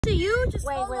just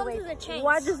hold on to the chains.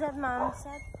 What does that mom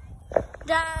say?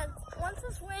 That once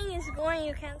the swing is going,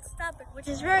 you can't stop it, which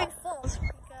is very false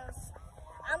because,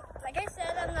 like I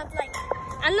said, I'm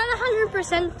not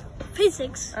 100%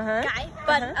 physics guy,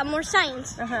 but I'm more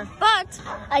science. But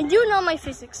I do know my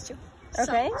physics too.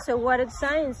 Okay, so what does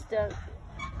science says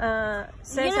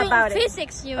You know, about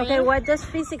physics, it? you Okay, mean? what does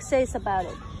physics says about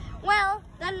it? Well,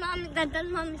 that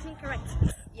mom is incorrect.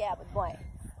 Yeah, but why?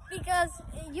 Because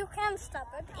you can't stop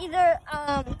it. Either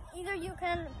you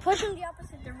can push in the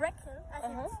opposite direction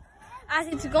as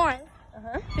it's going.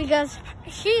 Because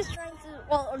she's trying to,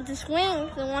 or the swing,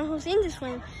 the one who's in the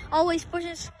swing, always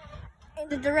pushes in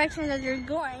the direction that you're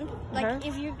going. Like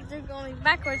if they're going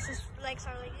backwards, his legs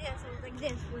are like this or like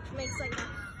this,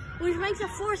 which makes a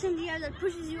force in the air that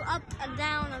pushes you up and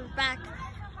down and back,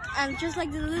 and just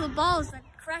like the little balls that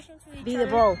crash into each other. Be the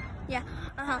ball. Yeah.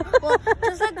 Well,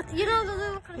 just like the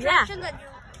little contraction that you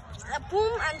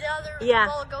boom and the other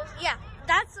ball goes. Yeah.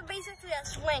 That's basically a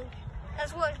swing.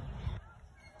 That's what.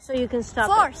 So you can stop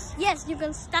Force. Yes, you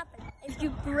can stop it if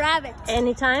you grab it.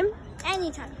 Anytime?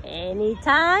 Anytime.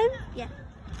 Anytime? Yeah.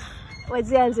 What's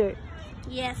the answer?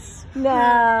 Yes.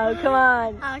 No, come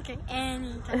on. Okay,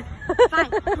 anytime.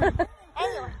 Fine.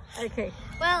 Anyway. Okay.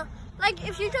 Well, like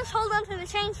if you just hold on to the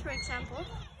chains, for example,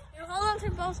 you hold on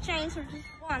to both chains or just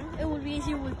one, it would be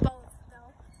easier with both,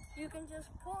 though. You can just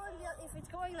pull it, if it's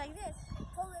going like this,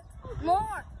 pull it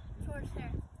more towards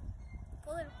there.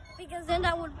 Pull it, because then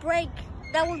that would break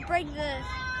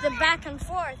the back and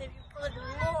forth if you pull it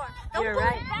more. Don't You're pull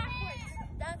right. it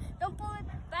backwards. Don't pull it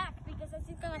back because that's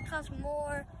gonna cause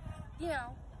more,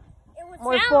 it would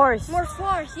More force. More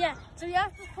force, yeah. So you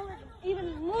have to pull it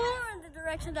even more in the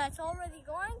direction that's already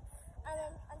going,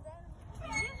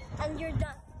 and you're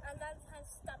done. And that has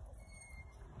stopped it.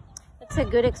 That's a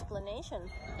good explanation.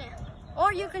 Yeah.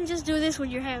 Or you can just do this with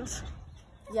your hands.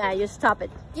 Yeah, you stop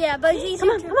it. Yeah, but it's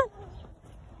easier Come on.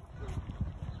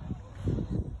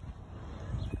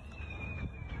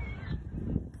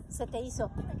 Se te hizo.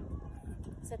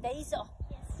 Se te hizo.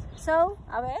 Yes. So,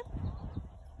 a ver.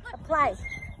 Look, Apply.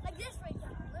 like this, for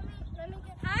example. Let me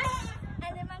get high,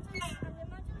 and imagine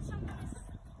someone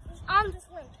is on the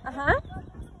swing.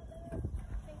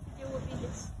 It would be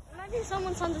this. Imagine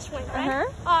someone's on the swing,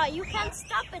 right? You can't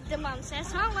stop it, the mom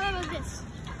says, huh? What about this?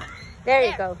 There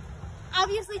you go.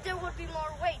 Obviously, there would be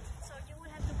more weight, so you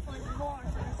would have to put more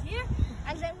towards here,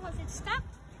 and then once it's stopped,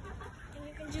 then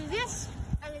you can do this,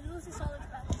 and it loses all its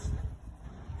balance.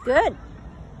 Good.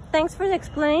 Thanks for the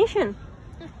explanation.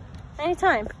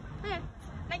 Anytime. Yeah.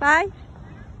 Bye.